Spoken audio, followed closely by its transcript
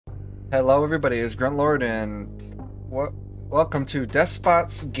Hello everybody, it's Gruntlord and welcome to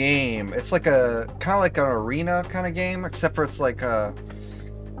Despot's game. It's like a kind of like an arena kind of game, except for it's like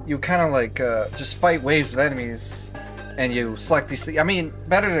you kind of like just fight waves of enemies and you select these things. I mean,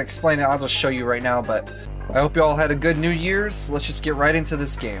 better to explain it, I'll just show you right now, but I hope you all had a good New Year's. Let's just get right into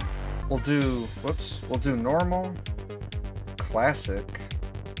this game. We'll do normal, classic.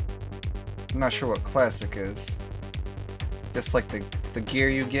 I'm not sure what classic is. Just like the gear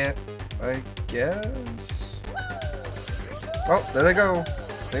you get, I guess. Oh, there they go.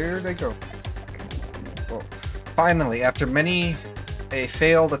 There they go. Well, finally, after many a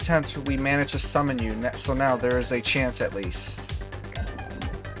failed attempt, we managed to summon you. So now there is a chance at least.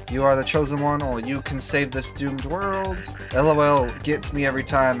 You are the chosen one. Only you can save this doomed world. LOL gets me every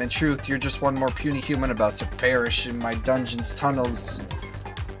time. In truth, you're just one more puny human about to perish in my dungeon's tunnels.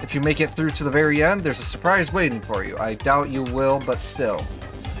 If you make it through to the very end, there's a surprise waiting for you. I doubt you will, but still.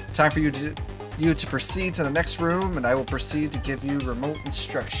 Time for you to proceed to the next room, and I will proceed to give you remote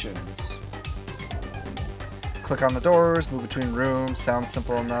instructions. Click on the doors, move between rooms, sounds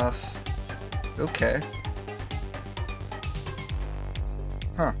simple enough. Okay.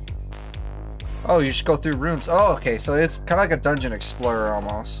 Huh. Oh, you should go through rooms. Oh, okay, so it's kind of like a dungeon explorer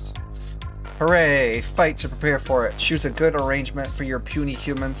almost. Hooray! Fight to prepare for it. Choose a good arrangement for your puny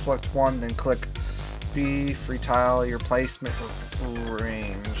human. Select one, then click B. Free tile your placement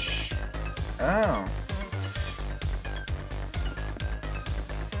range. Oh.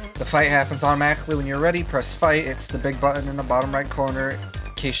 The fight happens automatically when you're ready. Press fight. It's the big button in the bottom right corner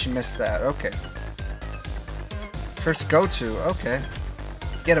in case you missed that. Okay. First go to. Okay.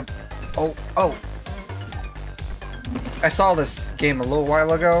 Get a... Oh. I saw this game a little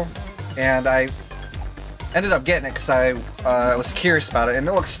while ago. And I ended up getting it because I was curious about it, and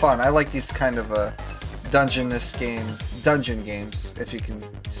it looks fun. I like these kind of dungeon games, if you can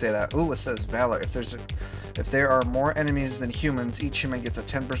say that. Ooh, it says Valor. If there are more enemies than humans, each human gets a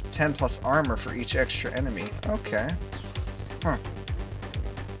 10 plus armor for each extra enemy. Okay. Huh.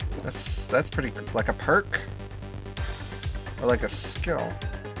 That's pretty like a perk or like a skill.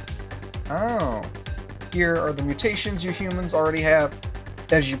 Oh. Here are the mutations you humans already have.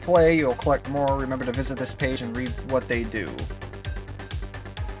 As you play, you'll collect more. Remember to visit this page and read what they do.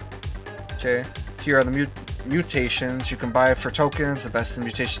 Okay, here are the mutations. You can buy for tokens, invest in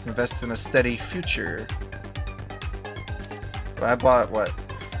mutations, invest in a steady future. I bought, what?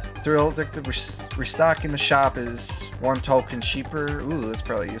 Thrill Addicted, restocking the shop is 1 token cheaper. Ooh, that's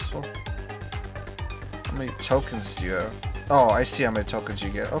probably useful. How many tokens do you have? Oh, I see how many tokens you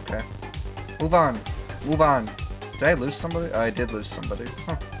get. Okay. Move on. Move on. Did I lose somebody? Oh, I did lose somebody.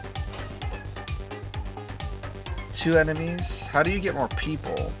 Huh. 2 enemies? How do you get more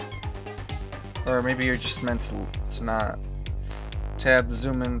people? Or maybe you're just meant to not. Tab the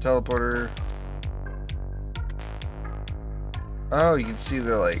zoom in teleporter. Oh, you can see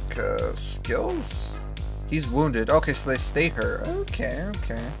the like skills? He's wounded. Okay, so they stay hurt. Okay.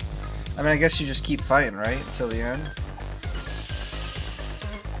 I mean, I guess you just keep fighting, right? Until the end.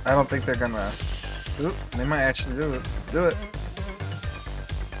 I don't think they're gonna... Oop, they might actually do it.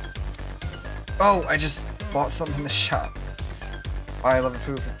 Oh, I just bought something in the shop. Buy 11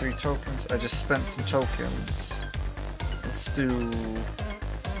 food for 3 tokens. I just spent some tokens. Let's do...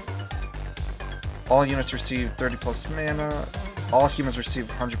 All units receive 30 plus mana. All humans receive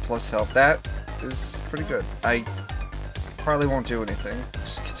 100 plus health. That is pretty good. I probably won't do anything.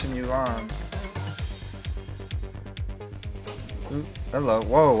 Just continue on. Ooh, hello.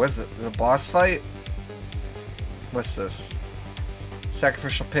 Whoa, what is it? The boss fight? What's this?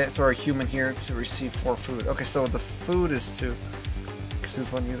 Sacrificial pit. Throw a human here to receive 4 food. Okay, so the food is to consume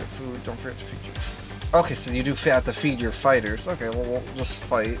 1 unit food. Don't forget to feed your... Okay, so you do have to feed your fighters. Okay, well, we'll just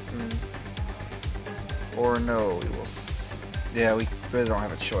fight. Or no, we will... Yeah, we really don't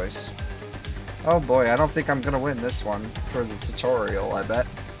have a choice. Oh boy, I don't think I'm gonna win this one for the tutorial, I bet.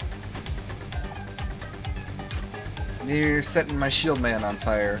 You're setting my shield man on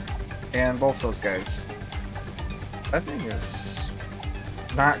fire. And both those guys. That thing is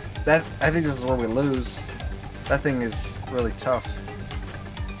not that. I think this is where we lose. That thing is really tough.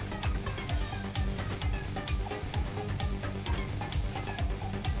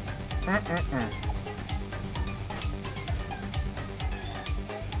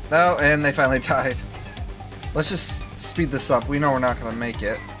 No, and they finally died. Let's just speed this up. We know we're not gonna make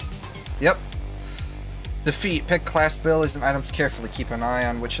it. Yep. Defeat. Pick class abilities and items carefully. Keep an eye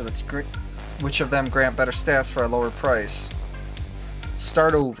on which of them grant better stats for a lower price.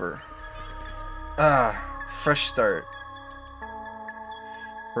 Start over. Fresh start.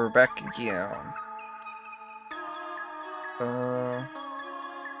 We're back again.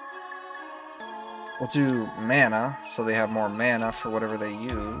 We'll do mana, so they have more mana for whatever they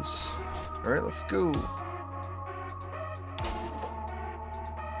use. Alright, let's go.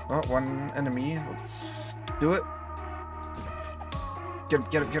 Oh, one enemy. Let's do it. Get him,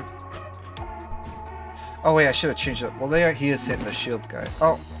 get him, get him. Oh wait, I should have changed it. Well, there he is hitting the shield guy.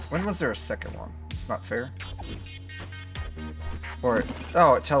 Oh, when was there a second one? It's not fair. Or,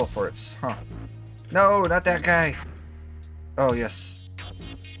 oh, it teleports. Huh. No, not that guy. Oh, yes.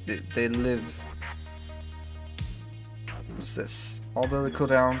 They live. What's this? All ability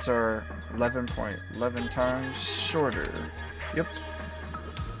cooldowns are 11.11 times shorter. Yep.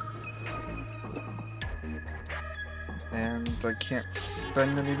 And I can't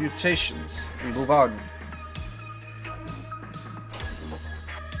spend any mutations. We move on.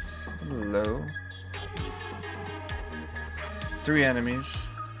 Hello. 3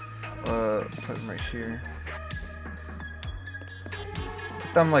 enemies. Put them right here.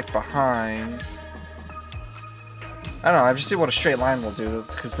 Put them like behind. I don't know, I just see what a straight line will do,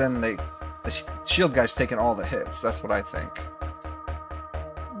 because then the shield guy's taking all the hits. That's what I think.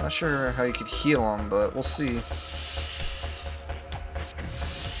 I'm not sure how you could heal him, but we'll see.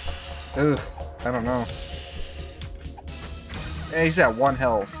 Ugh, I don't know. Yeah, he's at 1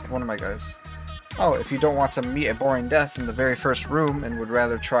 health, one of my guys. Oh, if you don't want to meet a boring death in the very first room and would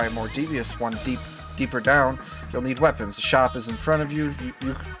rather try a more devious one deeper down, you'll need weapons. The shop is in front of you.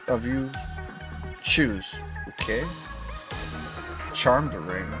 You choose. Okay. Charmed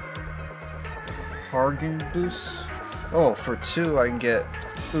ring. Harging boost. Oh, for 2 I can get.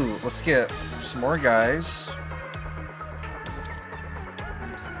 Ooh, let's get some more guys.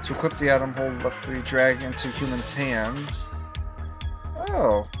 To equip the item, hold left to be dragged into human's hand.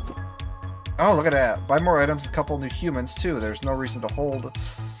 Oh. Oh, look at that. Buy more items, a couple new humans, too. There's no reason to hold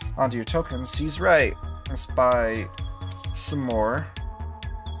onto your tokens. He's right. Let's buy some more.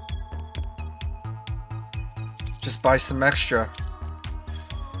 Just buy some extra.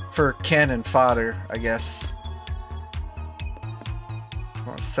 For cannon fodder, I guess.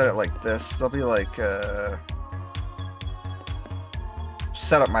 I'll set it like this. They'll be like,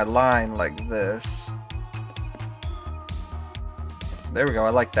 set up my line like this. There we go, I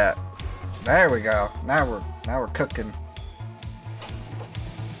like that. There we go. Now we're cooking.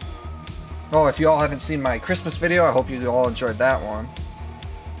 Oh, if you all haven't seen my Christmas video, I hope you all enjoyed that one.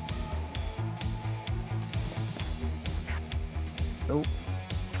 Nope.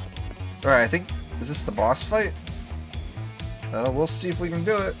 Alright, I think, is this the boss fight? We'll see if we can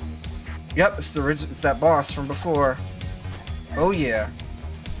do it. Yep, it's that boss from before. Oh yeah.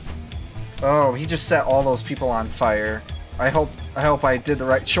 Oh, he just set all those people on fire. I hope I did the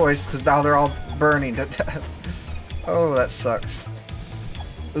right choice, because now they're all burning to death. Oh, that sucks.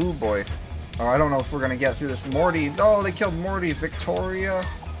 Ooh boy. Oh, I don't know if we're gonna get through this. Morty. Oh, they killed Morty. Victoria.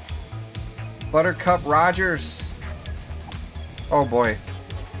 Buttercup Rogers. Oh boy.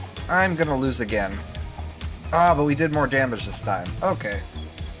 I'm gonna lose again. Ah, but we did more damage this time. Okay.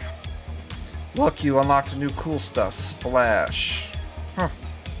 Look, you unlocked new cool stuff. Splash. Huh.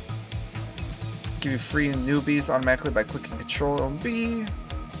 Give you free newbies automatically by clicking Control and B.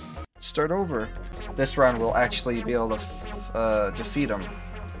 Start over. This round we'll actually be able to defeat them.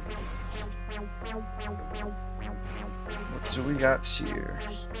 What do we got here?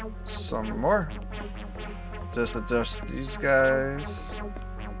 Some more. Just adjust these guys.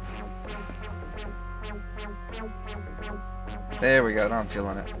 There we go. Now I'm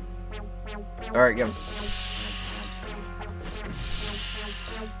feeling it. Alright, get him.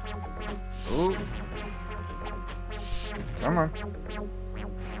 Ooh. Come on.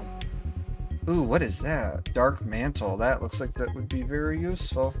 Ooh, what is that? Dark Mantle. That looks like that would be very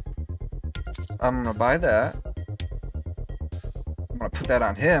useful. I'm gonna buy that. I'm gonna put that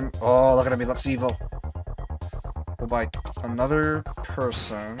on him. Oh, look at him. He looks evil. We'll buy another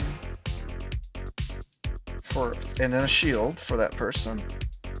person. And then a shield for that person.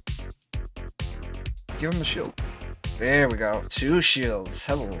 Give him the shield. There we go. 2 shields.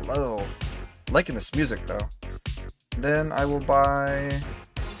 Hello. Liking this music though. Then I will buy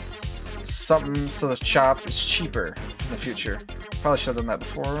something so the shop is cheaper in the future. Probably should have done that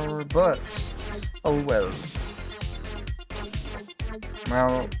before, but oh well.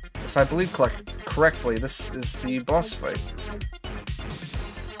 Now, if I believe correctly, this is the boss fight.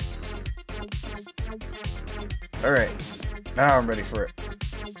 Alright, now I'm ready for it.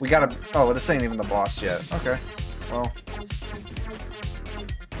 We gotta... Oh, this ain't even the boss yet. Okay, well...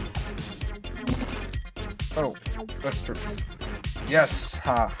 Oh, that's true. Yes,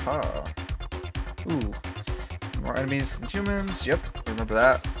 ha. Ooh. More enemies than humans. Yep, remember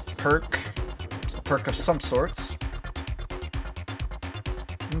that. Perk. It's a perk of some sorts.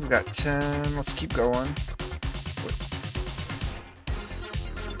 We've got 10. Let's keep going.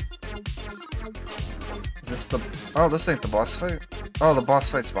 Is this the... Oh, this ain't the boss fight? Oh, the boss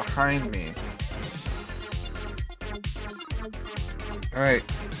fight's behind me. Alright,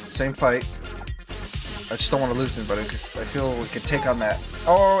 same fight. I just don't want to lose anybody because I feel we could take on that.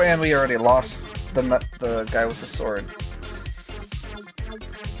 Oh, and we already lost the guy with the sword.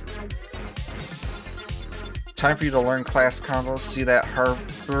 Time for you to learn class combos. See that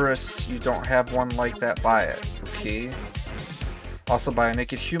Harborus? You don't have one like that, buy it. Okay. Also buy a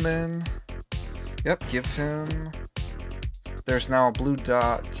naked human. Yep, give him... There's now a blue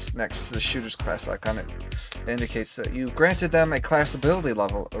dot next to the shooter's class icon. It indicates that you granted them a class ability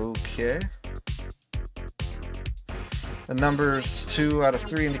level. Okay. The numbers 2 out of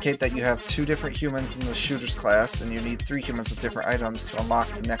 3 indicate that you have 2 different humans in the shooter's class, and you need 3 humans with different items to unlock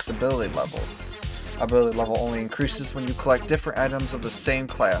the next ability level. Ability level only increases when you collect different items of the same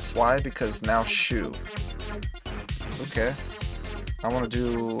class. Why? Because now shoe. Okay. I want to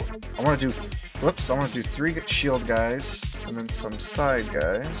do 3 shield guys, and then some side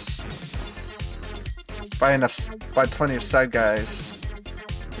guys. Buy plenty of side guys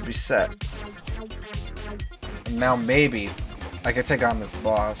to be set. And now maybe I could take on this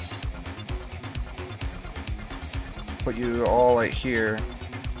boss. Let's put you all right here.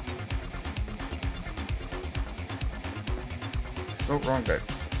 Oh, wrong guy.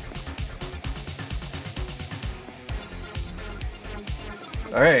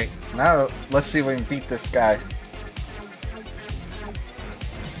 Alright, now let's see if we can beat this guy.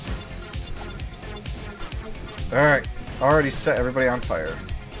 Alright, already set everybody on fire.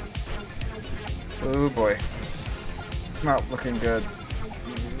 Oh boy. It's not looking good.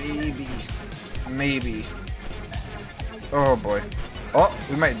 Maybe. Oh boy. Oh,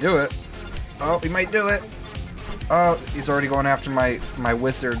 we might do it. Oh, we might do it. Oh, he's already going after my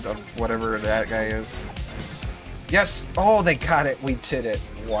wizard of whatever that guy is. Yes! Oh, they got it! We did it!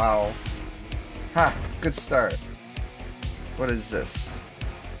 Wow. Ha! Good start. What is this?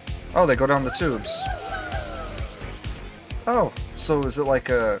 Oh, they go down the tubes. Oh, so is it like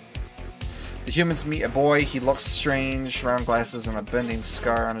a... The humans meet a boy, he looks strange, round glasses and a bending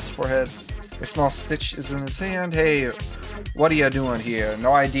scar on his forehead. A small stitch is in his hand. Hey, what are you doing here?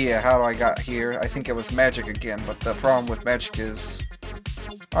 No idea how I got here. I think it was magic again, but the problem with magic is...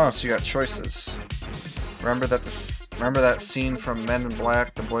 Oh, so you got choices. Remember that scene from Men in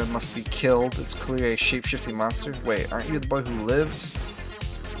Black? The boy must be killed. It's clearly a shape-shifting monster. Wait, aren't you the boy who lived?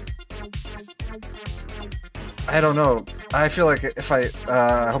 I don't know. I feel like if I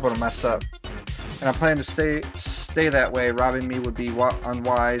hope I don't mess up. And I'm planning to stay that way. Robbing me would be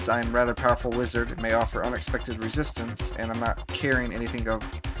unwise. I'm a rather powerful wizard. It may offer unexpected resistance, and I'm not carrying anything of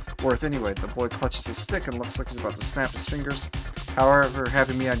worth anyway. The boy clutches his stick and looks like he's about to snap his fingers. However,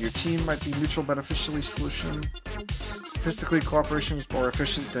 having me on your team might be mutual beneficially solution. Statistically, cooperation is more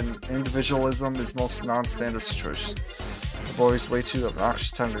efficient than individualism is most non-standard situation. The boy's way too obnoxious.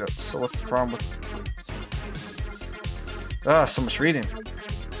 Time to go. So what's the problem with... so much reading.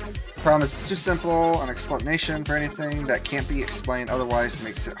 The problem is it's too simple. An explanation for anything that can't be explained otherwise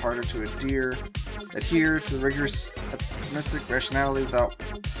makes it harder to adhere to rigorous optimistic rationality without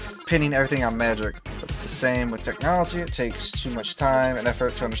pinning everything on magic. But it's the same with technology. It takes too much time and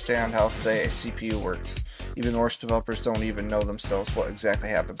effort to understand how, say, a CPU works. Even worse, developers don't even know themselves what exactly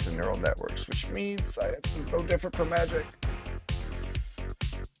happens in neural networks, which means science is no different from magic.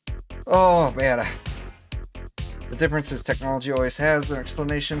 Oh man. The difference is technology always has an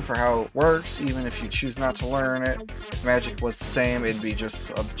explanation for how it works, even if you choose not to learn it. If magic was the same, it'd be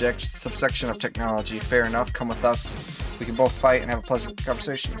just subsection of technology. Fair enough, come with us. We can both fight and have a pleasant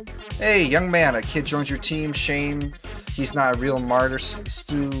conversation. Hey, young man, a kid joins your team. Shame he's not a real martyr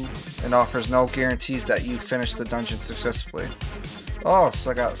stew and offers no guarantees that you finish the dungeon successfully. Oh,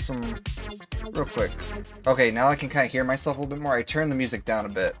 so I got some... Real quick. Okay, now I can kind of hear myself a little bit more. I turned the music down a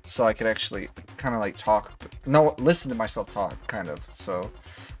bit so I could actually kind of like talk. No, listen to myself talk, kind of. So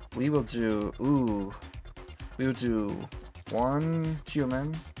we will do... Ooh. We will do 1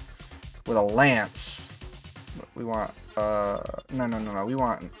 human with a lance. We want... No. We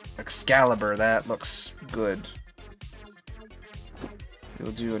want Excalibur. That looks good.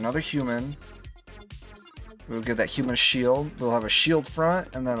 We'll do another human. We'll get that human shield. We'll have a shield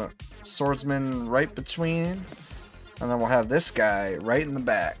front and then a swordsman right between, and then we'll have this guy right in the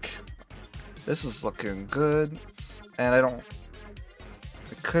back. This is looking good, and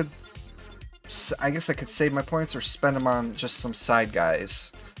I guess I could save my points or spend them on just some side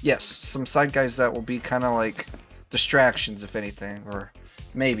guys. Yes, some side guys that will be kind of like distractions, if anything, or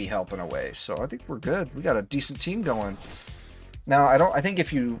maybe helping away. So I think we're good. We got a decent team going. Now, I think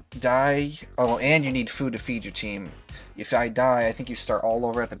if you die... Oh, and you need food to feed your team. If I die, I think you start all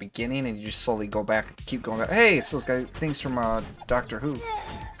over at the beginning and you just slowly go back, keep going back. Hey, it's those guys, things from Doctor Who.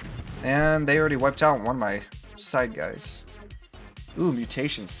 And they already wiped out one of my side guys. Ooh,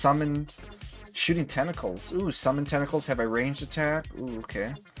 mutations. Summoned... Shooting tentacles. Ooh, summoned tentacles have a ranged attack. Ooh,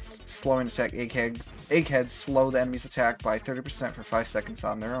 okay. Slowing attack. Eggheads slow the enemy's attack by 30% for 5 seconds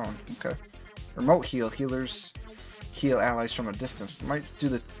on their own. Okay. Remote heal. Healers heal allies from a distance. Might do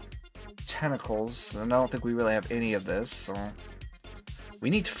the tentacles, and I don't think we really have any of this, so... We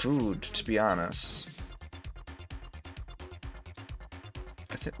need food, to be honest.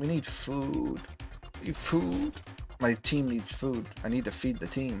 I think we need food. We need food. My team needs food. I need to feed the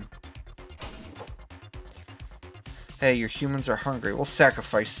team. Hey, your humans are hungry. We'll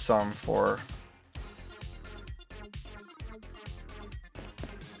sacrifice some for...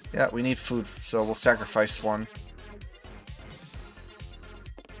 Yeah, we need food, so we'll sacrifice one.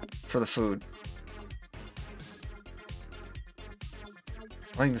 For the food.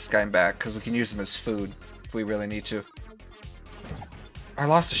 I'll bring this guy back, because we can use him as food, if we really need to. I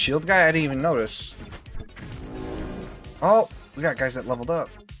lost a shield guy? I didn't even notice. Oh, we got guys that leveled up.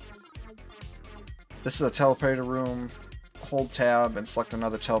 This is a teleporter room. Hold tab and select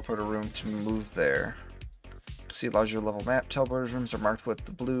another teleporter room to move there. See, allows you to level map. Teleporter rooms are marked with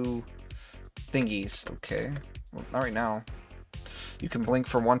the blue thingies. Okay. Well, not right now. You can blink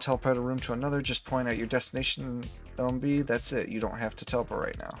from one teleporter room to another. Just point out your destination LMB. That's it. You don't have to teleport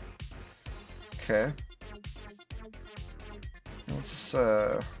right now. Okay. Let's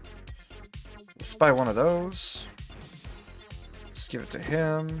buy one of those. Let's give it to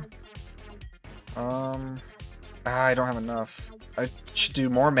him. I don't have enough. I should do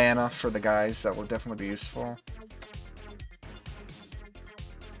more mana for the guys. That will definitely be useful.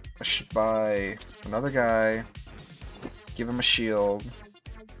 I should buy another guy. Give him a shield.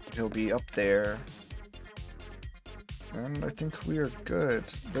 He'll be up there. And I think we are good.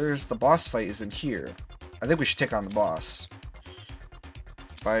 There's the boss fight is in here. I think we should take on the boss.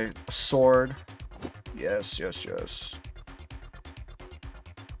 Buy a sword. Yes, yes, yes.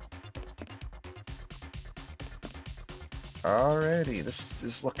 Alrighty, this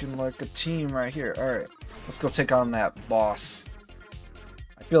is looking like a team right here. Alright, let's go take on that boss.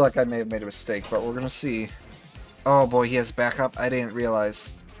 I feel like I may have made a mistake, but we're gonna see. Oh boy, he has backup. I didn't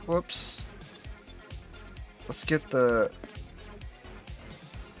realize. Whoops. Let's get the...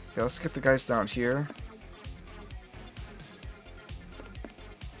 Yeah, let's get the guys down here.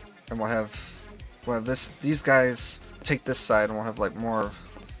 And we'll have these guys take this side, and we'll have like more of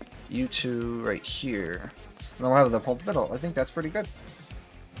you two right here. And then we'll have them hold the middle. I think that's pretty good.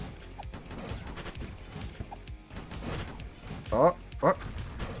 Oh, what?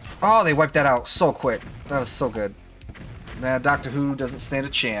 Oh, they wiped that out so quick. That was so good. Nah, Doctor Who doesn't stand a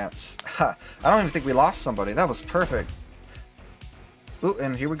chance. Ha! I don't even think we lost somebody. That was perfect. Ooh,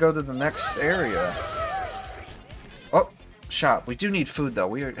 and here we go to the next area. Oh, shop. We do need food, though.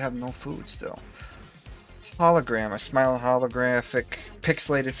 We have no food still. Hologram. A smiling holographic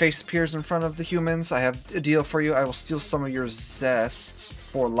pixelated face appears in front of the humans. I have a deal for you. I will steal some of your zest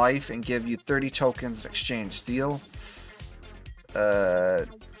for life and give you 30 tokens in exchange. Deal?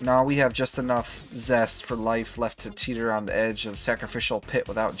 No, we have just enough zest for life left to teeter on the edge of the sacrificial pit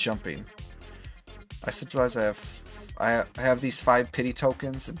without jumping. I suppose I have these 5 pity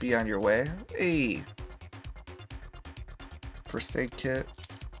tokens and be on your way. Hey! First aid kit.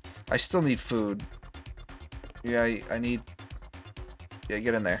 I still need food. Yeah, I need... Yeah,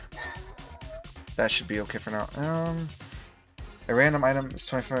 get in there. That should be okay for now. A random item is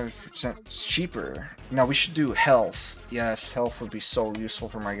 25% cheaper. Now we should do health. Yes, health would be so useful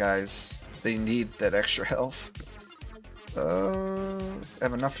for my guys. They need that extra health. I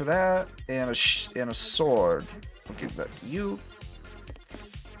have enough for that, and a sword. I'll give that to you.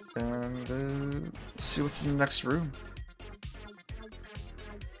 And let's see what's in the next room.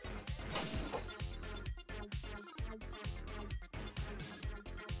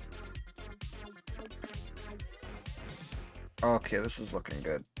 Okay, this is looking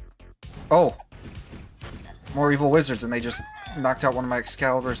good. Oh! More evil wizards, and they just knocked out one of my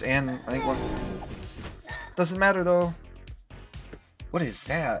Excaliburs, and I think one... Doesn't matter, though. What is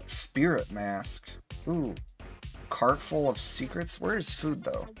that? Spirit mask. Ooh. Cart full of secrets? Where is food,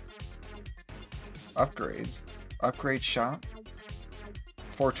 though? Upgrade. Upgrade shop.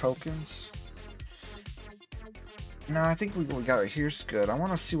 4 tokens. No, I think we got it here's good. I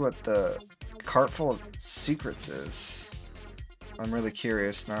want to see what the cart full of secrets is. I'm really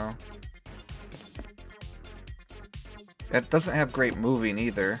curious now. It doesn't have great moving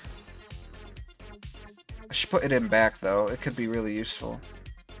either. I should put it in back, though. It could be really useful.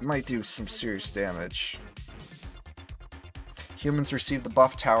 It might do some serious damage. Humans receive the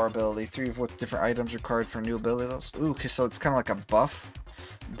buff tower ability. 3 with different items required for new ability levels. Ooh, okay, so it's kind of like a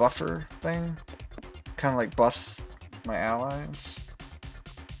buffer thing. Kind of like buffs my allies.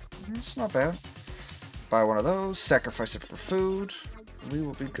 It's not bad. Buy one of those, sacrifice it for food. We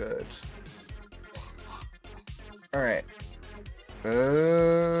will be good. Alright.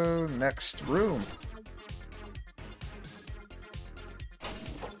 Next room.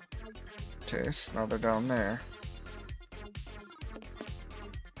 Okay, so now they're down there.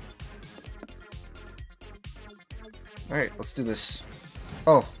 Alright, let's do this.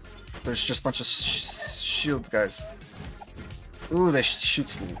 Oh, there's just a bunch of shield guys. Ooh, they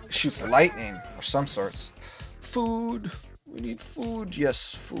shoots lightning or some sorts. Food. We need food.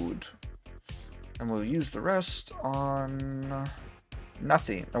 Yes, food. And we'll use the rest on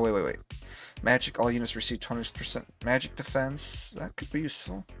nothing. Oh, wait. Magic. All units receive 20% magic defense. That could be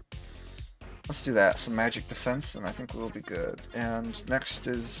useful. Let's do that. Some magic defense, and I think we'll be good. And next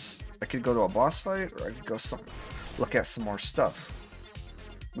is I could go to a boss fight, or I could go look at some more stuff.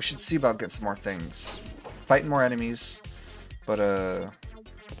 We should see about getting some more things. Fighting more enemies, but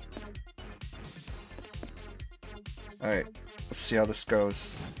alright, let's see how this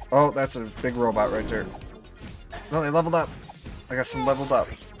goes. Oh, that's a big robot right there. No, they leveled up. I got some leveled up.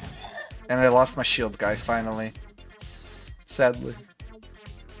 And I lost my shield guy, finally. Sadly.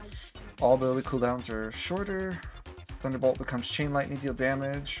 All ability cooldowns are shorter. Thunderbolt becomes chain lightning, deal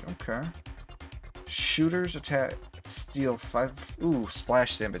damage. Okay. Shooters attack, deal 5. Ooh,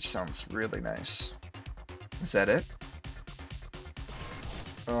 splash damage sounds really nice. Is that it?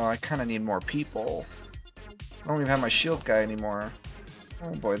 Oh, I kind of need more people. I don't even have my shield guy anymore.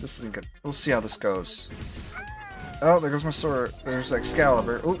 Oh boy, this isn't good. We'll see how this goes. Oh, there goes my sword. There's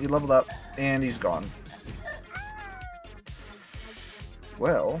Excalibur. Oh, he leveled up, and he's gone.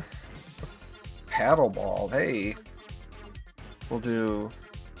 Well, paddle ball. Hey, we'll do.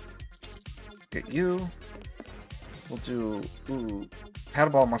 Get you. We'll do. Ooh,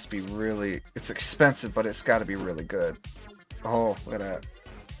 paddle ball must be really. It's expensive, but it's got to be really good. Oh, look at that.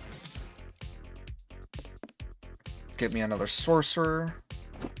 Get me another sorcerer.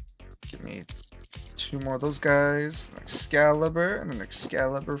 Get me 2 more of those guys. An Excalibur and an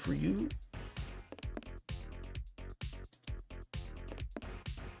Excalibur for you.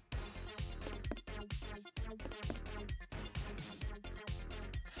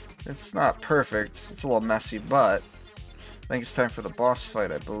 It's not perfect. It's a little messy, but I think it's time for the boss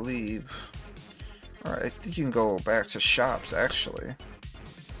fight, I believe. Alright, I think you can go back to shops, actually.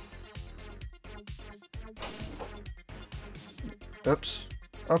 Oops.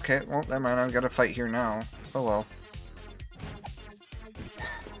 Okay, well, never mind. I've got to fight here now. Oh, well.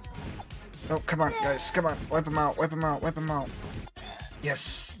 Oh, come on, guys. Come on. Wipe them out. Wipe them out. Wipe them out.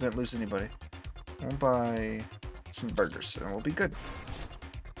 Yes. Didn't lose anybody. We'll buy some burgers, and we'll be good.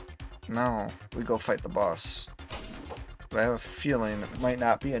 Now, we go fight the boss. But I have a feeling it might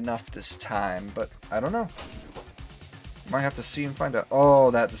not be enough this time, but I don't know. Might have to see and find out. Oh,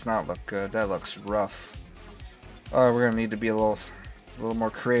 that does not look good. That looks rough. Oh, we're gonna need to be a little more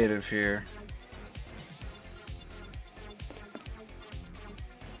creative here.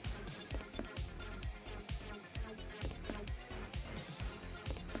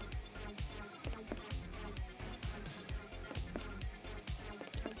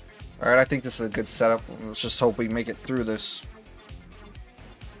 Alright, I think this is a good setup. Let's just hope we make it through this.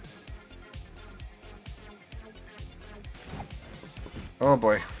 Oh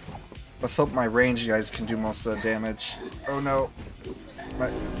boy. Let's hope my range guys can do most of the damage. Oh no.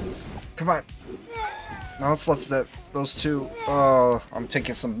 Come on. Now let's let those two. Oh, I'm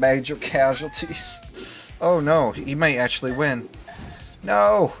taking some major casualties. Oh no, he might actually win.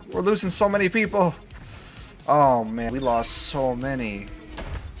 No, we're losing so many people. Oh man, we lost so many.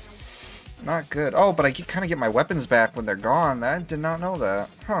 Not good. Oh, but I kind of get my weapons back when they're gone. I did not know that.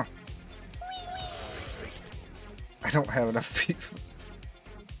 Huh. I don't have enough people.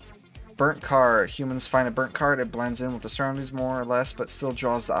 Burnt card. Humans find a burnt card. It blends in with the surroundings more or less, but still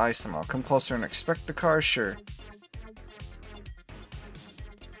draws the eye somehow. Come closer and inspect the card. Sure.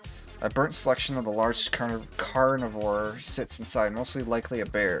 A burnt selection of the large carnivore sits inside, mostly likely a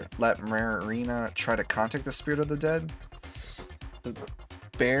bear. Let Marina try to contact the spirit of the dead. The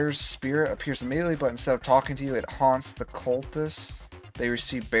bear's spirit appears immediately, but instead of talking to you, it haunts the cultists. They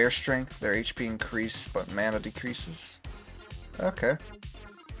receive bear strength. Their HP increases, but mana decreases. Okay.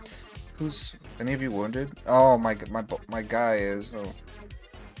 Who's any of you wounded? Oh, my guy is. Oh.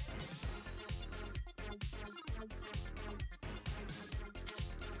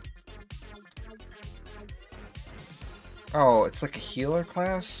 Oh, it's like a healer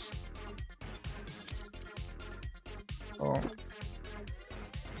class? Oh.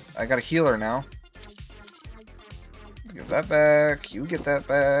 I got a healer now. Give that back. You get that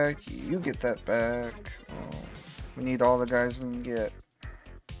back. You get that back. Oh. We need all the guys we can get.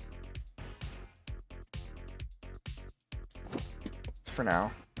 For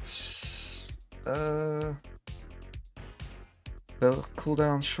now. The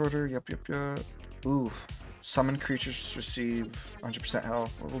cooldown shorter. Yep. Ooh. Summon creatures receive 100%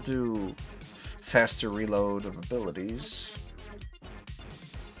 health. We'll do faster reload of abilities.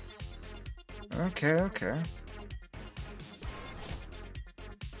 Okay.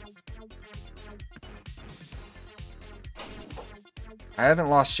 I haven't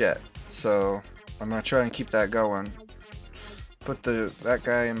lost yet, so I'm gonna try and keep that going. Put that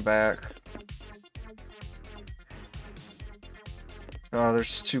guy in back. Oh,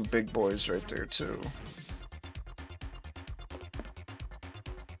 there's two big boys right there too.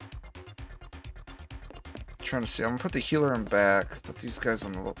 Trying to see. I'm gonna put the healer in back. Put these guys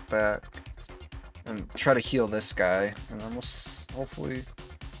on the back, and try to heal this guy, and then we'll hopefully.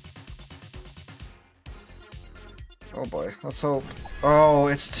 Oh boy, let's hope. Oh,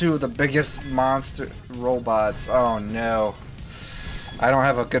 it's two of the biggest monster robots. Oh no. I don't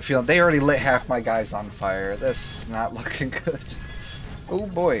have a good feeling. They already lit half my guys on fire. This is not looking good. Oh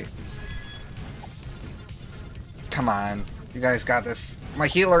boy. Come on. You guys got this. My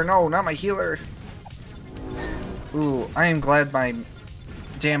healer. No, not my healer. Ooh, I am glad my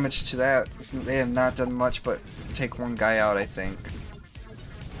damage to that. They have not done much but take one guy out, I think.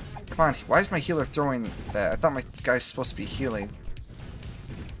 Come on, why is my healer throwing that? I thought my guy's supposed to be healing.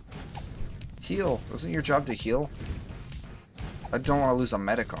 Heal. Wasn't your job to heal? I don't want to lose a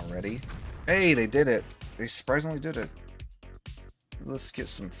medic already. Hey, they did it. They surprisingly did it. Let's get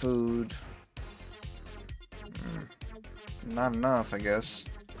some food. Not enough, I guess.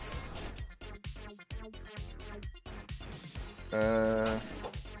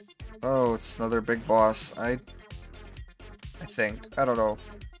 Oh, it's another big boss. I think. I don't know.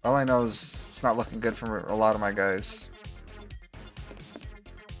 All I know is it's not looking good for a lot of my guys.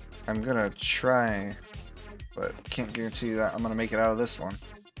 I'm gonna try, but can't guarantee that I'm gonna make it out of this one.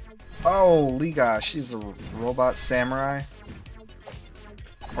 Oh, Liga, she's a robot samurai.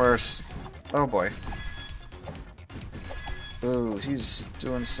 Or, oh boy. Ooh, he's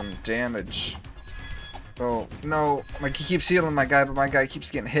doing some damage. Oh, no. Like, he keeps healing my guy, but my guy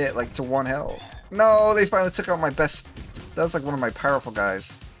keeps getting hit, like, to 1 health. No, they finally took out my best. That was, like, one of my powerful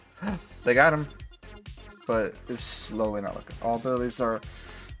guys. They got him. But it's slowly not looking. All abilities are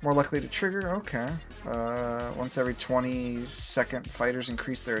more likely to trigger. Okay. Once every 20-second, fighters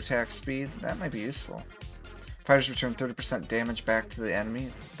increase their attack speed. That might be useful. Fighters return 30% damage back to the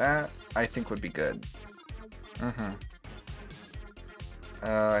enemy. That, I think, would be good.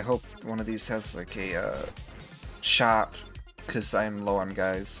 I hope one of these has like a shop, because I'm low on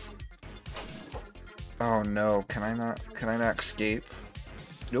guys. Oh no, can I not escape?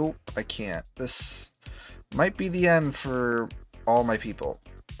 Nope, I can't. This might be the end for all my people.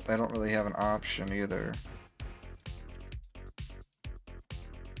 I don't really have an option either.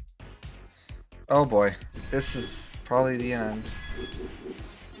 Oh boy, this is probably the end.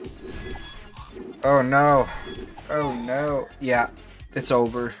 Oh no. Oh no. Yeah. It's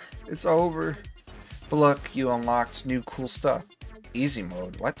over. It's over. But look, you unlocked new cool stuff. Easy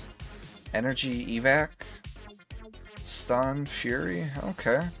mode. What? Energy evac? Stun, fury?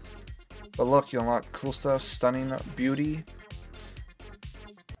 Okay. But look, you unlock cool stuff. Stunning beauty.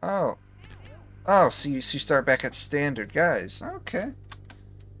 Oh. Oh, so you start back at standard, guys. Okay.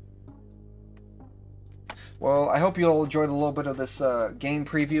 Well, I hope you all enjoyed a little bit of this game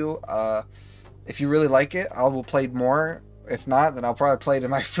preview. If you really like it, I will play more. If not, then I'll probably play it in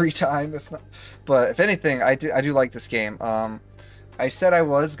my free time. If not, but if anything, I do like this game. I said I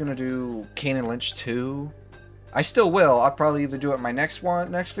was gonna do Kane and Lynch 2. I still will. I'll probably either do it in my next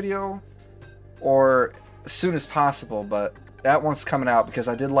video, or as soon as possible. But that one's coming out because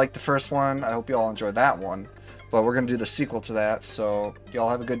I did like the first one. I hope you all enjoyed that one. But we're gonna do the sequel to that. So y'all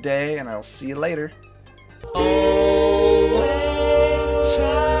have a good day, and I'll see you later.